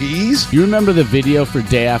bought EPs. You remember the video for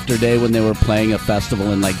Day After Day when they were playing a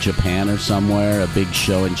festival in like Japan or somewhere, a big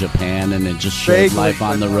show in Japan, and it just showed Vaguely, life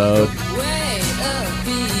on the road? Way up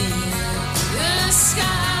in the sky,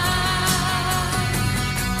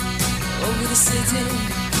 over the city,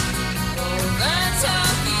 over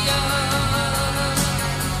Tokyo,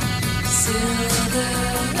 silver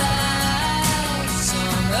light,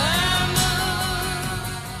 summer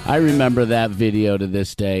moon. I remember that video to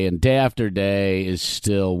this day, and Day After Day is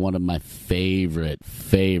still one of my favorite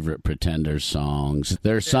Pretenders songs.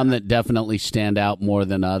 There are some that definitely stand out more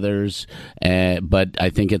than others, but I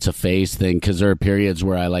think it's a phase thing because there are periods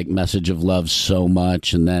where I like Message of Love so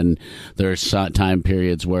much, and then there are time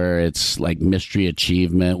periods where it's like Mystery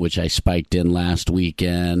Achievement, which I spiked in last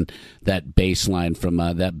weekend. That bass line from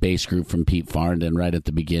that bass group from Pete Farndon right at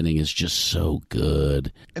the beginning is just so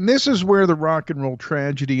good. And this is where the rock and roll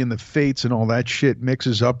tragedy and the fates and all that shit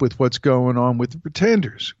mixes up with what's going on with the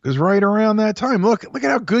Pretenders. Because right around that time, look at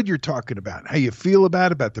how good you're talking about, how you feel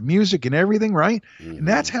about the music and everything, right? Mm-hmm. And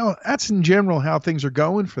that's in general how things are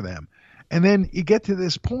going for them. And then you get to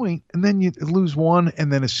this point, and then you lose one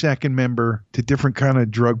and then a second member to different kind of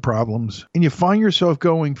drug problems. And you find yourself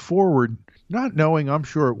going forward, not knowing, I'm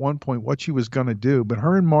sure, at one point what she was going to do. But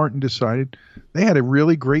her and Martin decided they had a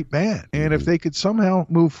really great band. And if they could somehow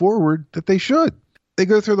move forward, that they should. They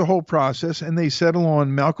go through the whole process, and they settle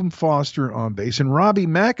on Malcolm Foster on bass and Robbie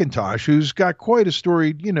McIntosh, who's got quite a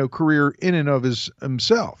storied, career in and of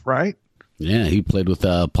himself, right? Yeah, he played with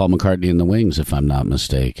Paul McCartney and the Wings, if I'm not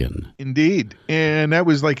mistaken. Indeed. And that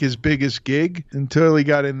was like his biggest gig until he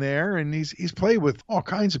got in there. And he's played with all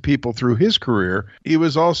kinds of people through his career. He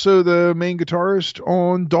was also the main guitarist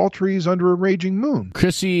on Daltrey's Under a Raging Moon.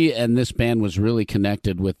 Chrissy and this band was really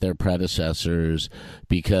connected with their predecessors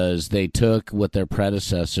because they took what their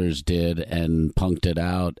predecessors did and punked it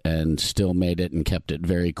out and still made it and kept it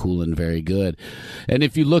very cool and very good. And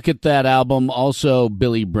if you look at that album, also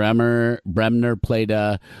Billy Bremner played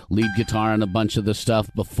lead guitar on a bunch of the stuff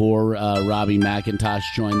before Robbie McIntosh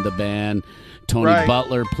joined the band. Tony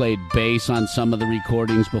Butler played bass on some of the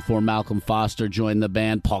recordings before Malcolm Foster joined the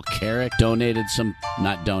band. Paul Carrick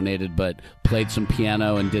played some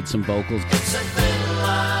piano and did some vocals.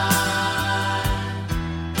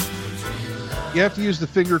 You have to use the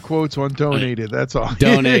finger quotes on donated. That's all.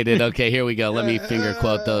 Donated. Okay, here we go. Let me finger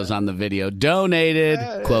quote those on the video. Donated,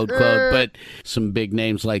 quote. But some big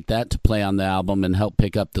names like that to play on the album and help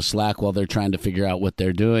pick up the slack while they're trying to figure out what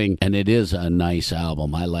they're doing. And it is a nice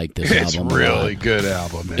album. I like this album. It's a really good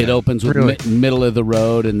album, man. It opens with Middle of the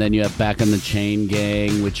Road, and then you have Back on the Chain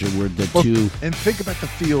Gang, which were the two. And think about the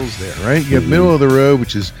feels there, right? You have Middle of the Road,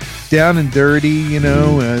 which is down and dirty.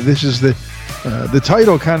 This is the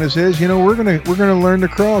title kind of says, we're gonna learn to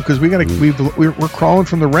crawl because we're crawling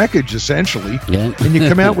from the wreckage essentially. Yeah. And you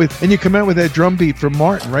come out with that drum beat from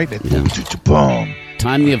Martin, right? Boom.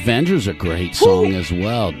 Time the Avengers, a great song as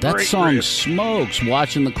well. That song smokes.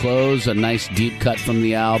 Watching the Clothes, a nice deep cut from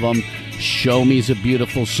the album. Show Me's a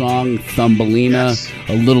beautiful song. Thumbelina,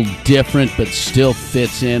 a little different but still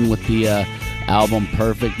fits in with the album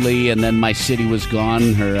perfectly. And then My City Was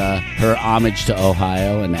Gone, her homage to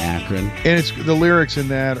Ohio and Akron. And it's the lyrics in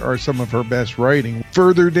that are some of her best writing.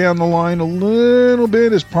 Further down the line a little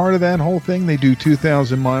bit as part of that whole thing, they do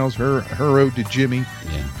 2,000 Miles, her ode to Jimmy,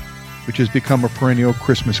 which has become a perennial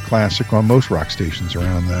Christmas classic on most rock stations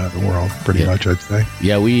around the world, pretty much, I'd say.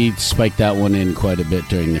 Yeah, we spiked that one in quite a bit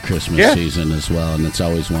during the Christmas season as well, and it's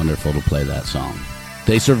always wonderful to play that song.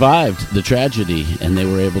 They survived the tragedy, and they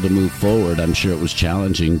were able to move forward. I'm sure it was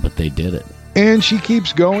challenging, but they did it. And she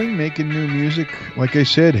keeps going, making new music. Like I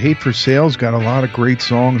said, Hate for Sale's got a lot of great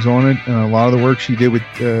songs on it. A lot of the work she did with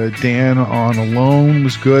Dan on Alone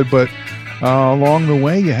was good, but along the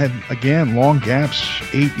way, you had, again, long gaps,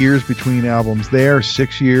 8 years between albums there,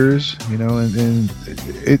 6 years, and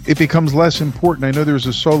it becomes less important. I know there's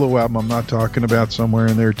a solo album I'm not talking about somewhere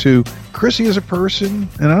in there, too. Chrissy is a person,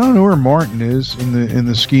 and I don't know where Martin is in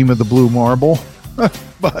the scheme of the Blue Marble,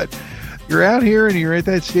 but you're out here and you're at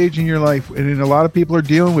that stage in your life, and a lot of people are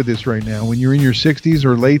dealing with this right now. When you're in your 60s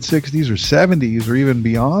or late 60s or 70s or even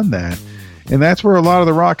beyond that, and that's where a lot of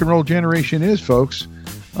the rock and roll generation is, folks.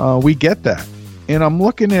 We get that. And I'm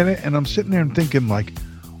looking at it and I'm sitting there and thinking, like,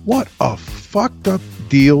 what a fucked up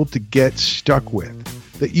deal to get stuck with.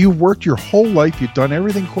 That you've worked your whole life, you've done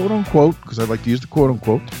everything, quote unquote, because I like to use the quote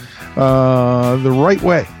unquote, the right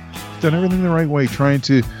way. Done everything the right way, trying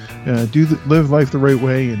to live life the right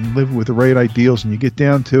way and live with the right ideals, and you get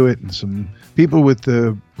down to it, and some people with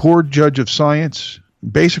the poor judge of science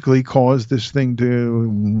basically caused this thing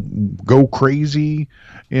to go crazy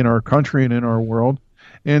in our country and in our world.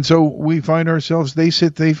 And so we find ourselves, they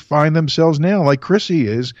find themselves now, like Chrissy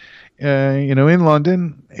is, in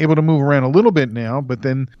London, able to move around a little bit now, but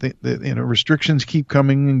then restrictions keep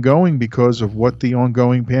coming and going because of what the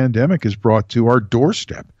ongoing pandemic has brought to our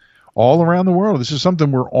doorstep all around the world. This is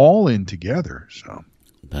something we're all in together. So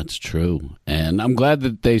that's true. And I'm glad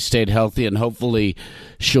that they stayed healthy, and hopefully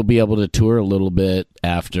she'll be able to tour a little bit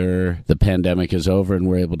after the pandemic is over and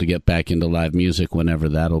we're able to get back into live music whenever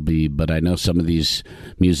that'll be. But I know some of these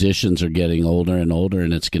musicians are getting older and older,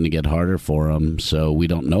 and it's going to get harder for them. So we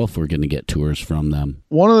don't know if we're going to get tours from them.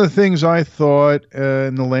 One of the things I thought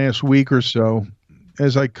in the last week or so,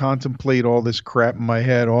 as I contemplate all this crap in my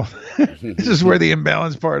head, this is where the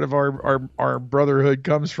imbalance part of our brotherhood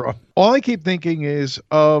comes from. All I keep thinking is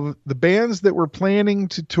of the bands that were planning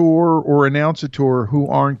to tour or announce a tour who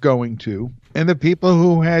aren't going to, and the people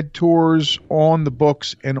who had tours on the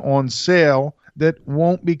books and on sale that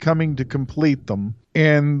won't be coming to complete them,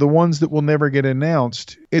 and the ones that will never get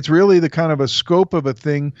announced. It's really the kind of a scope of a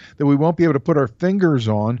thing that we won't be able to put our fingers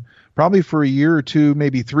on probably for a year or two,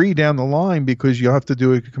 maybe 3 down the line, because you'll have to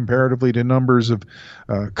do it comparatively to numbers of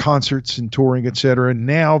concerts and touring, et cetera,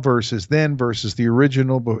 now versus then versus the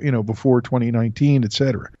original, before 2019, et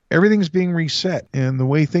cetera. Everything's being reset, and the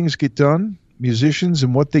way things get done, musicians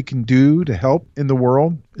and what they can do to help in the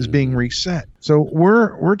world is being reset. So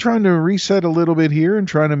we're trying to reset a little bit here and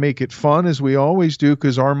trying to make it fun, as we always do,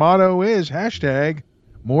 because our motto is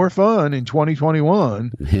 #more fun in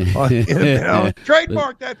 2021.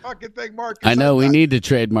 Trademark that fucking thing, Mark. I know we need to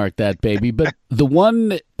trademark that, baby. But the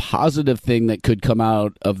one positive thing that could come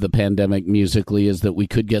out of the pandemic musically is that we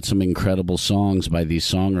could get some incredible songs by these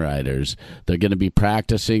songwriters. They're going to be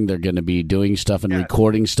practicing. They're going to be doing stuff and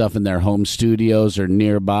recording stuff in their home studios or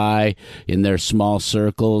nearby in their small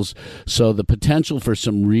circles. So the potential for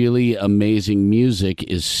some really amazing music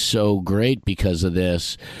is so great because of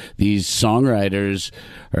this. These songwriters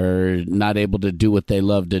are not able to do what they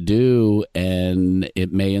love to do, and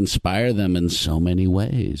it may inspire them in so many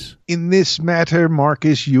ways. In this matter,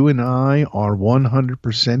 Marcus, you and I are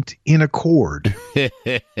 100% in accord.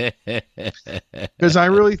 Because I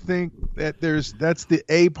really think that that's the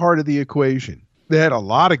A part of the equation. That a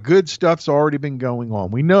lot of good stuff's already been going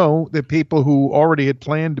on. We know that people who already had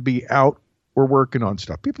planned to be out were working on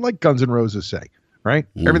stuff. People like Guns N' Roses say, right?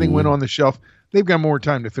 Mm-hmm. Everything went on the shelf. They've got more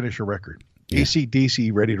time to finish a record. Yeah.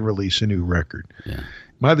 AC/DC ready to release a new record. Yeah.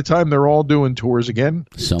 By the time they're all doing tours again,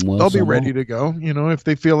 they'll be ready to go, if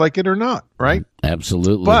they feel like it or not, right?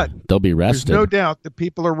 Absolutely. But they'll be rested. There's no doubt that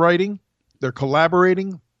people are writing, they're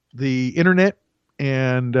collaborating, the internet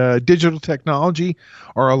and digital technology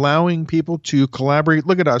are allowing people to collaborate.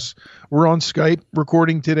 Look at us. We're on Skype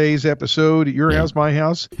recording today's episode at your house, my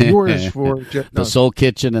house, yours for the Soul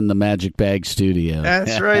Kitchen and the Magic Bag Studio.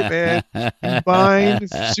 That's right, man.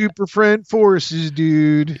 Combined super friend forces,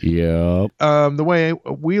 dude. Yep. The way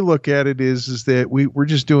we look at it is that we're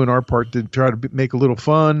just doing our part to try to make a little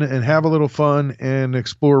fun and have a little fun and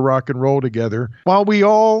explore rock and roll together, while we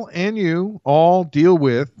all and you all deal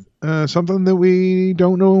with something that we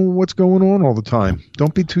don't know what's going on all the time.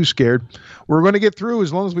 Don't be too scared. We're going to get through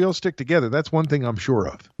as long as we all stick together. That's one thing I'm sure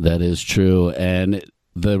of. That is true. And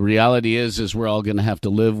the reality is we're all going to have to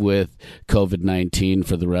live with COVID-19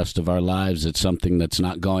 for the rest of our lives. It's something that's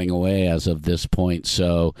not going away as of this point.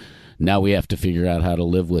 So now we have to figure out how to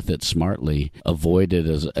live with it smartly, avoid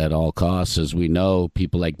it at all costs. As we know,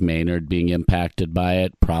 people like Maynard being impacted by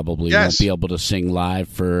it probably won't be able to sing live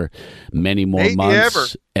for many more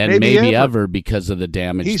months. And maybe ever because of the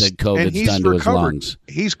damage that COVID's done to his lungs.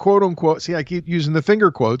 He's quote unquote, see, I keep using the finger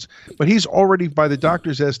quotes, but he's already, by the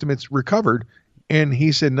doctor's estimates, recovered. And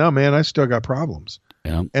he said, no, man, I still got problems.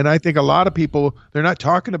 Yep. And I think a lot of people, they're not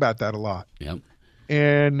talking about that a lot. Yep.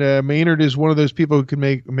 And Maynard is one of those people who can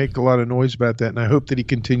make a lot of noise about that. And I hope that he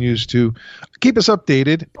continues to keep us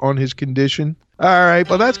updated on his condition. All right.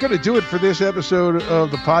 Well, that's going to do it for this episode of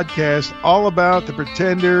the podcast, all about the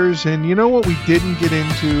Pretenders. And you know what we didn't get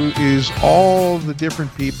into is all the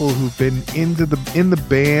different people who've been in the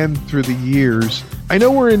band through the years. I know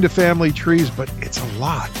we're into family trees, but it's a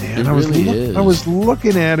lot, man. I was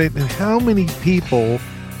looking at it and how many people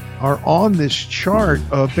are on this chart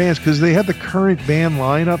of bands, because they have the current band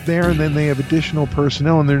lineup there, and then they have additional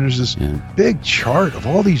personnel, and then there's this big chart of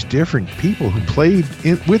all these different people who played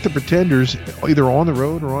with the Pretenders, either on the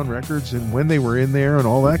road or on records, and when they were in there and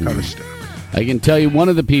all that kind of stuff. I can tell you one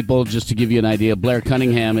of the people, just to give you an idea, Blair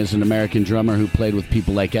Cunningham is an American drummer who played with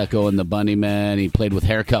people like Echo and the Bunnymen. He played with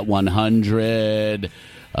Haircut 100.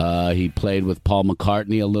 He played with Paul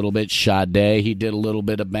McCartney a little bit. Sade he did a little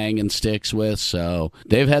bit of Bangin' Sticks with. So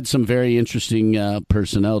they've had some very interesting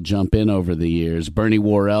personnel jump in over the years. Bernie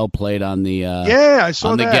Worrell played on the I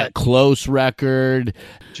saw on the that. Get Close record.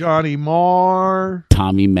 Johnny Marr,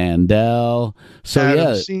 Tommy Mandel. So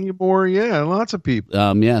Adam Seymour, lots of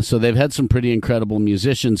people. So they've had some pretty incredible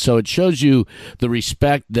musicians. So it shows you the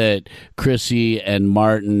respect that Chrissy and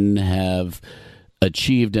Martin have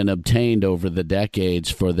achieved and obtained over the decades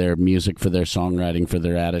for their music, for their songwriting, for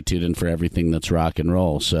their attitude, and for everything that's rock and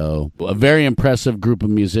roll. So a very impressive group of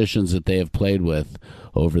musicians that they have played with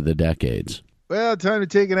over the decades. Well, time to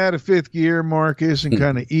take it out of fifth gear, Marcus, and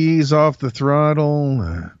kind of ease off the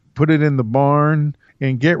throttle, put it in the barn,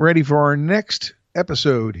 and get ready for our next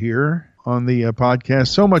episode here on the podcast.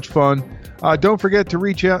 So much fun. Don't forget to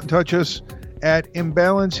reach out and touch us at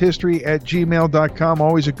imbalancehistory@gmail.com.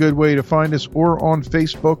 Always a good way to find us, or on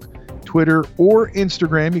Facebook, Twitter, or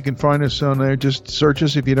Instagram. You can find us on there. Just search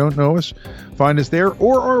us if you don't know us. Find us there,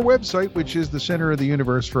 or our website, which is the center of the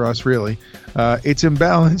universe for us, really. It's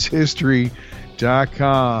imbalancehistory.com.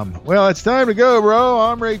 Well, it's time to go, bro.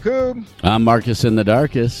 I'm Ray Coob. I'm Marcus in the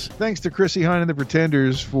Darkest. Thanks to Chrissy Hine and the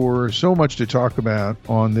Pretenders for so much to talk about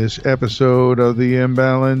on this episode of the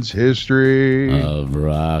Imbalance History of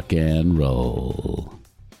Rock and Roll.